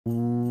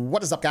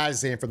What is up,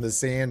 guys? Zan from the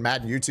Zan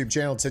Madden YouTube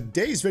channel.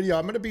 Today's video,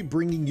 I'm going to be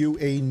bringing you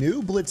a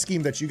new blitz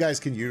scheme that you guys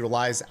can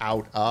utilize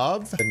out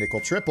of the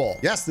nickel triple.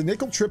 Yes, the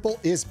nickel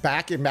triple is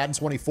back in Madden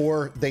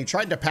 24. They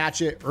tried to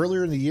patch it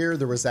earlier in the year.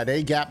 There was that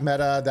A-gap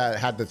meta that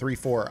had the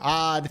 3-4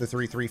 odd, the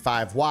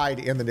 3-3-5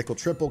 wide, and the nickel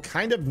triple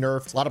kind of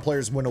nerfed. A lot of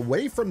players went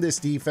away from this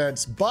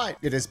defense, but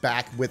it is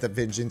back with a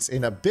vengeance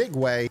in a big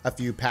way a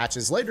few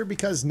patches later,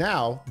 because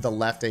now the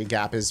left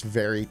A-gap is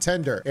very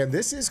tender. And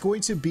this is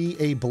going to be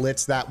a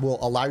blitz that will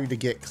allow you to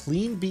get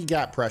clean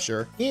B-gap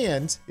pressure.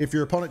 And if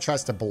your opponent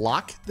tries to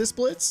block this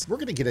blitz, we're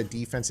going to get a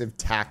defensive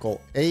tackle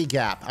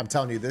A-gap. I'm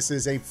telling you, this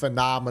is a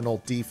phenomenal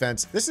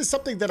defense. This is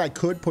something that I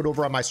could put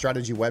over on my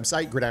strategy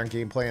website,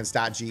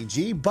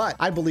 gridirongameplans.gg, but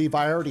I believe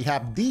I already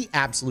have the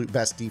absolute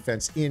best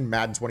defense in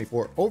Madden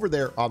 24 over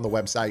there on the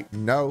website.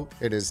 No,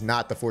 it is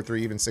not the 4-3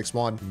 even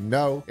 6-1.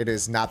 No, it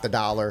is not the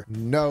dollar.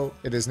 No,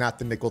 it is not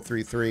the nickel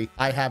 3-3.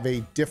 I have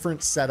a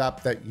different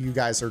setup that you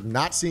guys are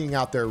not seeing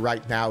out there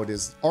right now. It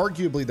is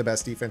arguably the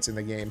best defense in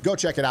the game. Go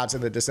check it out. It's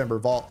in the December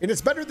vault, and it's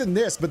better than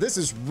this, but this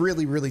is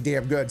really, really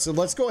damn good. So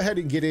let's go ahead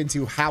and get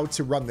into how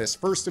to run this.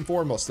 First and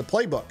foremost, the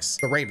playbooks,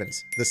 the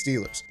Ravens, the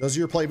Steelers. Those are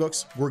your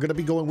playbooks. We're going to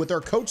be going with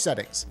our coach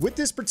settings. With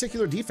this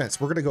particular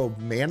defense, we're going to go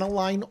man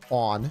align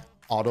on,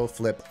 auto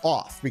flip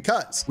off,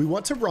 because we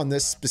want to run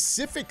this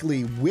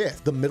specifically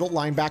with the middle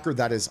linebacker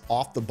that is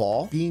off the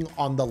ball being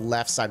on the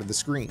left side of the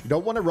screen. You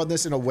don't want to run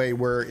this in a way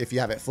where if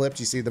you have it flipped,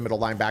 you see the middle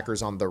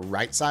linebackers on the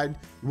right side.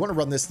 You want to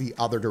run this the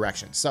other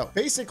direction. So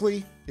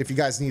basically, if you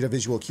guys need a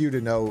visual cue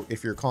to know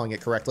if you're calling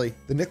it correctly,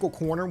 the nickel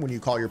corner, when you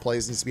call your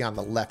plays, needs to be on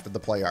the left of the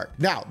play art.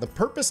 Now, the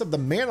purpose of the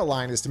man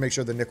align is to make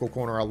sure the nickel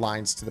corner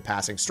aligns to the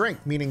passing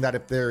strength, meaning that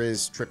if there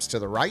is trips to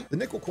the right, the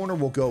nickel corner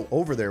will go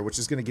over there, which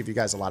is going to give you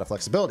guys a lot of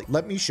flexibility.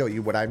 Let me show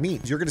you what I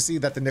mean. You're going to see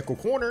that the nickel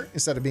corner,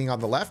 instead of being on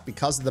the left,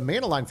 because of the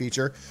man align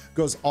feature,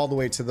 goes all the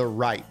way to the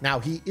right. Now,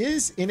 he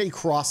is in a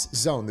cross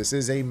zone. This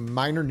is a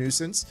minor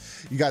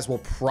nuisance. You guys will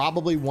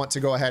probably want to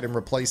go ahead and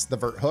replace the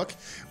vert hook,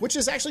 which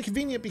is actually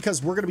convenient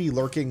because we're going to be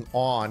lurking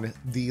on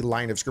the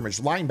line of scrimmage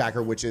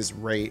linebacker, which is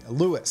Ray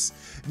Lewis.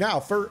 Now,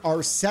 for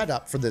our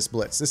setup for this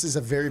blitz, this is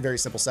a very, very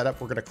simple setup.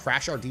 We're going to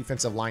crash our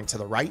defensive line to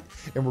the right,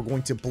 and we're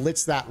going to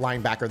blitz that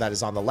linebacker that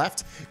is on the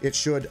left. It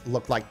should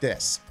look like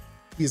this.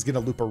 He's going to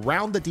loop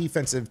around the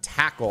defensive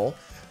tackle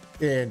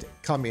and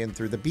come in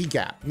through the B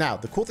gap. Now,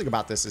 the cool thing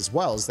about this as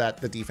well is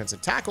that the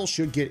defensive tackle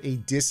should get a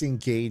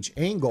disengage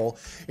angle.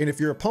 And if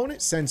your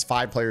opponent sends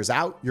 5 players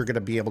out, you're going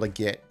to be able to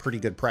get pretty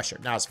good pressure.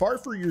 Now, as far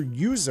for your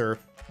user,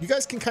 you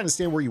guys can kind of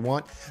stand where you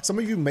want. Some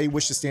of you may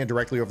wish to stand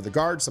directly over the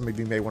guard. Some of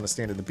you may want to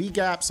stand in the B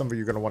gap. Some of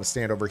you are going to want to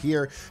stand over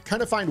here.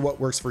 Kind of find what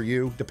works for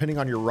you. Depending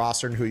on your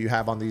roster and who you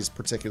have on these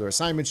particular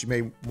assignments, you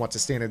may want to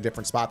stand in a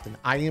different spot than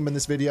I am in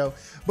this video.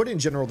 But in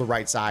general, the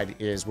right side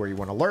is where you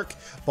want to lurk.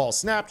 Ball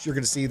snapped, you're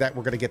going to see that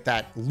we're going to get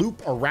that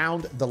loop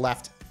around the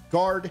left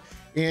guard,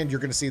 and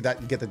you're going to see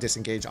that you get the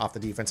disengage off the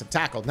defensive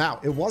tackle. Now,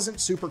 it wasn't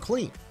super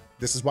clean.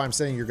 This is why I'm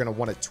saying you're going to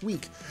want to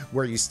tweak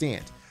where you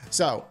stand.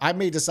 So I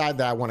may decide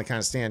that I want to kind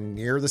of stand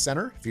near the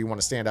center. If you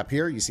want to stand up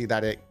here, you see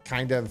that it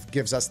kind of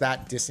gives us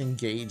that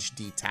disengage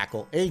D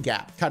tackle A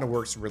gap. Kind of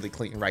works really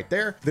clean right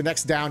there. The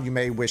next down, you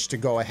may wish to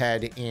go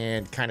ahead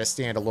and kind of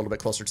stand a little bit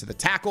closer to the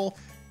tackle,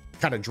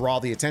 kind of draw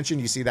the attention.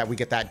 You see that we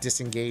get that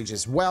disengage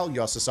as well.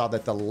 You also saw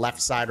that the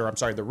left side, or I'm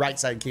sorry, the right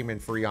side came in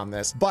free on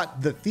this.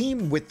 But the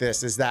theme with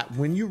this is that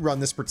when you run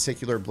this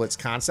particular blitz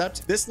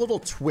concept, this little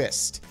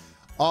twist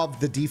of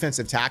the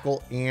defensive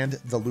tackle and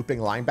the looping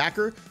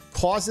linebacker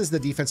causes the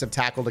defensive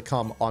tackle to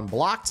come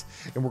unblocked,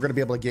 and we're going to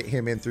be able to get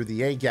him in through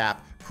the A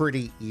gap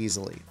pretty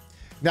easily.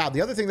 Now, the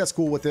other thing that's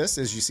cool with this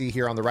is you see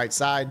here on the right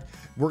side,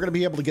 we're going to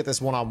be able to get this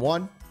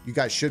one-on-one. You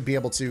guys should be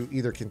able to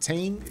either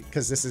contain,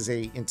 because this is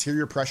a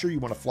interior pressure. You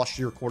want to flush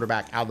your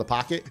quarterback out of the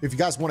pocket. If you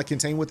guys want to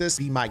contain with this,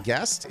 be my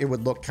guest. It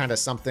would look kind of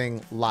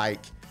something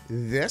like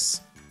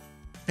this.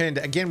 And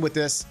again, with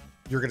this,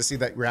 you're going to see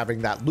that we're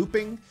having that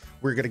looping.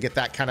 We're going to get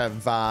that kind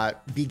of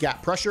B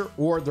gap pressure,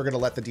 or they're going to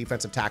let the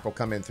defensive tackle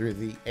come in through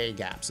the A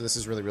gap. So this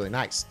is really, really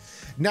nice.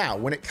 Now,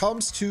 when it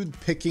comes to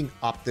picking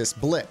up this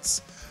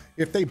blitz,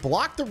 if they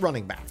block the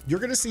running back,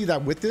 you're going to see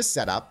that with this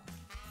setup,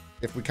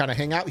 if we kind of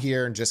hang out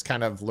here and just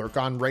kind of lurk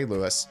on Ray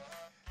Lewis,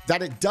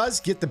 that it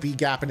does get the B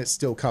gap and it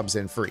still comes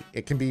in free.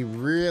 It can be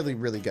really,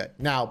 really good.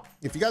 Now,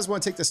 if you guys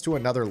want to take this to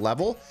another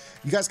level,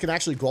 you guys can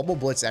actually global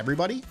blitz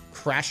everybody,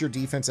 crash your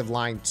defensive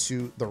line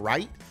to the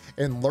right,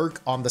 and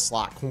lurk on the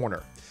slot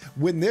corner.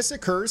 When this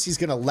occurs, he's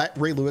going to let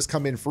Ray Lewis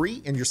come in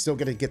free, and you're still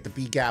going to get the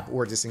B gap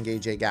or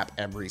disengage A gap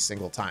every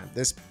single time.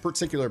 This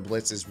particular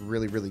blitz is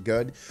really, really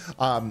good.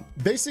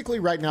 Basically,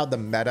 right now, the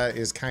meta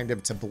is kind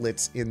of to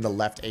blitz in the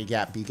left A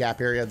gap, B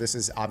gap area. This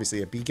is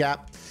obviously a B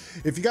gap.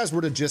 If you guys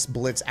were to just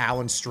blitz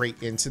Allen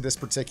straight into this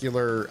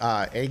particular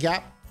A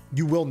gap,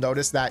 you will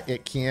notice that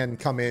it can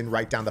come in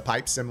right down the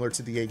pipe, similar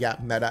to the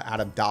A-gap meta out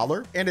of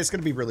dollar, and it's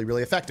going to be really,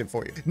 really effective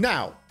for you.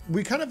 Now,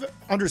 we kind of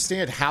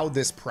understand how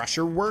this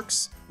pressure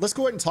works, let's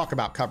go ahead and talk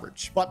about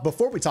coverage. But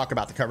before we talk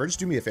about the coverage,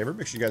 do me a favor,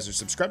 make sure you guys are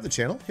subscribed to the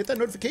channel, hit that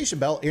notification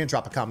bell, and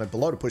drop a comment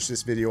below to push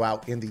this video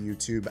out in the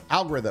YouTube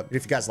algorithm. And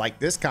if you guys like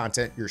this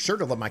content, you're sure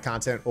to love my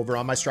content over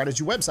on my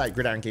strategy website,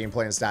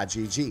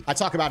 gridirongameplans.gg. I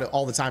talk about it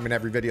all the time in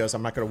every video, so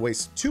I'm not going to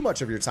waste too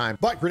much of your time,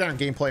 but Gridiron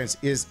Game Plans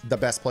is the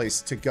best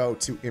place to go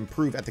to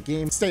improve at the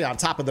game, stay on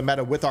top of the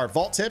meta with our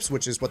vault tips,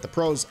 which is what the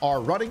pros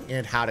are running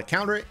and how to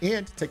counter it,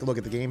 and take a look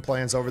at the game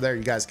plans over there.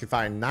 You guys can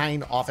find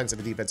 9 offensive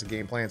and defensive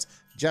game plans,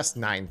 just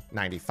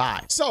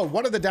 $9.95. So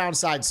one of the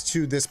downsides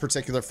to this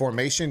particular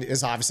formation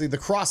is obviously the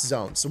cross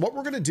zone. So what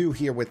we're going to do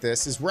here with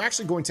this is we're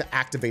actually going to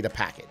activate a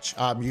package.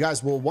 You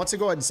guys will want to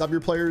go ahead and sub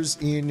your players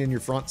in your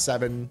front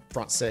 7,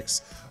 front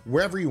 6,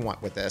 wherever you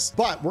want with this,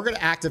 but we're going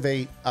to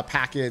activate a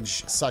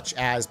package such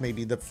as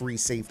maybe the free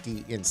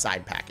safety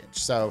inside package.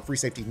 So free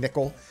safety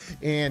nickel.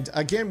 And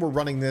again, we're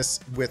running this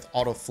with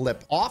auto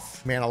flip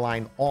off, mana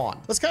line on.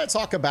 Let's kind of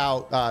talk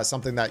about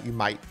something that you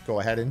might go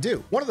ahead and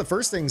do. One of the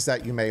first things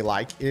that you may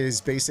like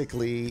is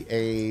basically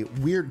a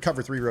weird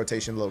cover 3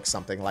 rotation that looks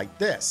something like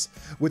this.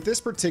 With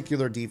this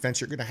particular defense,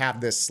 you're going to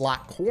have this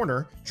slot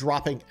corner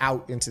dropping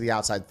out into the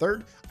outside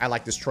third. I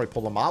like this Troy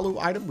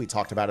Polamalu item. We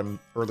talked about him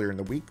earlier in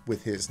the week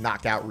with his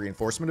knockout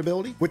reinforcement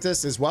ability. With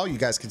this as well, you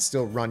guys can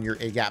still run your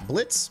A-gap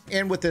blitz.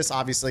 And with this,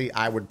 obviously,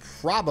 I would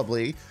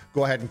probably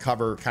go ahead and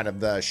cover kind of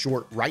the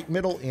short right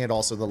middle and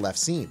also the left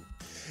seam.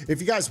 If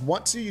you guys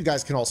want to, you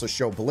guys can also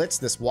show blitz.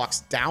 This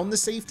walks down the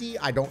safety.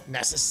 I don't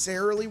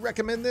necessarily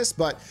recommend this,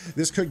 but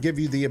this could give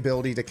you the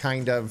ability to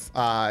kind of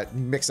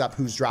mix up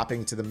who's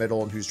dropping to the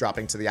middle and who's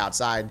dropping to the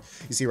outside.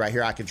 You see right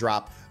here, I could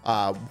drop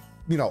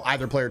you know,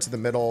 either player to the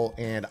middle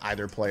and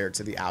either player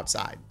to the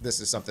outside. This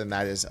is something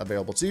that is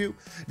available to you.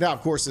 Now,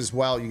 of course, as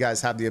well, you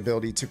guys have the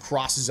ability to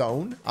cross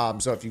zone.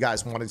 So if you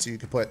guys wanted to, you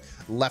could put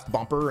left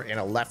bumper and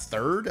a left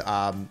third.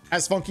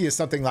 As funky as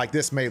something like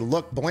this may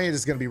look, Bland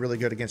is going to be really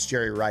good against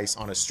Jerry Rice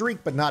on a streak,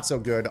 but not so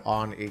good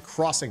on a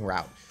crossing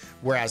route.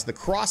 Whereas the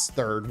cross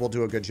third will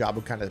do a good job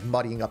of kind of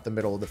muddying up the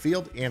middle of the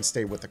field and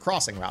stay with the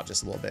crossing route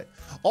just a little bit.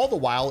 All the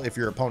while, if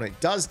your opponent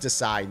does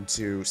decide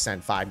to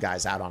send 5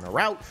 guys out on a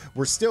route,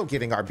 we're still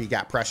getting our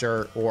B-gap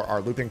pressure or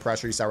our looping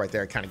pressure. You saw right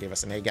there, it kind of gave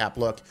us an A-gap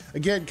look.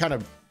 Again, kind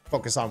of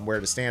focus on where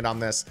to stand on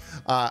this.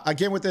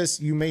 Again, with this,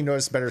 you may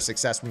notice better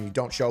success when you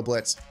don't show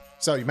blitz.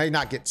 So you may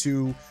not get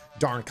too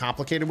darn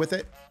complicated with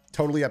it.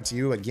 Totally up to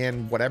you.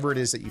 Again, whatever it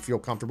is that you feel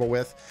comfortable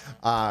with.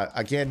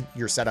 Again,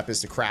 your setup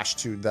is to crash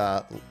to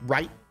the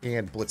right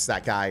and blitz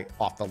that guy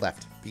off the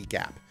left B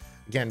gap.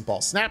 Again,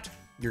 ball snapped.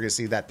 You're going to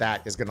see that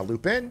that is going to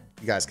loop in.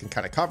 You guys can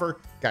kind of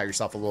cover, got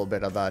yourself a little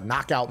bit of a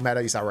knockout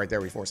meta. You saw right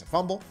there, we force a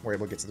fumble. We're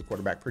able to get to the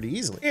quarterback pretty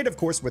easily. And of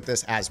course, with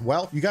this as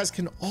well, you guys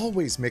can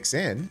always mix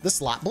in the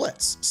slot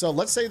blitz. So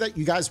let's say that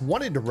you guys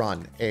wanted to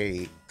run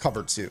a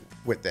cover 2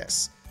 with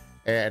this.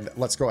 And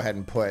let's go ahead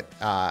and put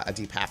a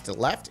deep half to the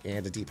left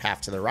and a deep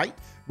half to the right.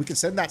 We could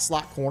send that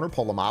slot corner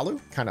Polamalu,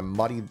 kind of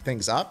muddy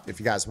things up. If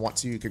you guys want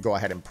to, you could go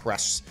ahead and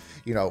press,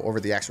 you know, over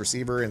the X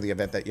receiver in the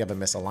event that you have a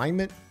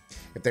misalignment.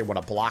 If they want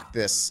to block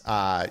this,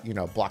 you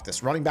know, block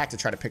this running back to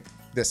try to pick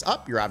this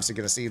up, you're obviously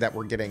going to see that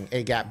we're getting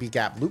A-gap,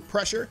 B-gap loop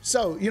pressure.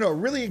 So, you know,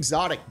 really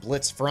exotic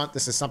blitz front.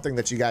 This is something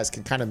that you guys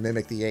can kind of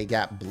mimic the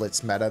A-gap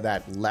blitz meta,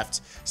 that left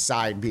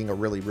side being a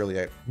really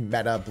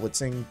meta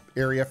blitzing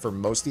area for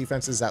most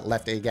defenses, that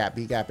left A-gap,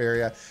 B-gap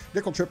area.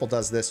 Nickel triple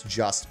does this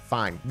just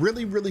fine.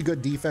 Really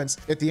good defense.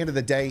 At the end of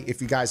the day,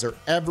 if you guys are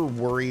ever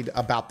worried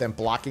about them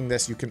blocking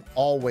this, you can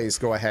always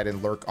go ahead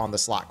and lurk on the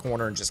slot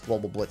corner and just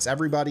global blitz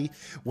everybody.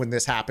 When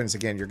this happens,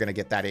 again, you're going to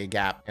get that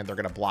A-gap and they're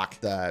going to block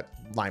the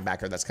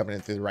linebacker that's coming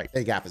in through the right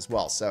A-gap as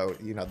well. So,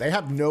 you know, they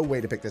have no way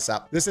to pick this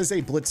up. This is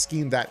a blitz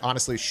scheme that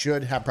honestly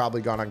should have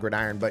probably gone on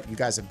Gridiron, but you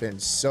guys have been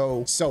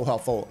so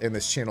helpful in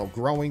this channel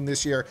growing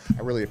this year.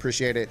 I really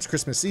appreciate it. It's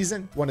Christmas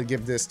season. Want to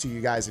give this to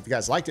you guys. If you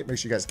guys liked it, make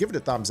sure you guys give it a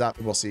thumbs up,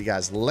 and we'll see you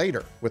guys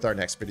later with our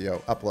next video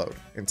upload.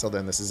 Until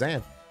then, this is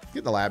Zan. Get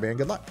in the lab and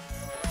good luck.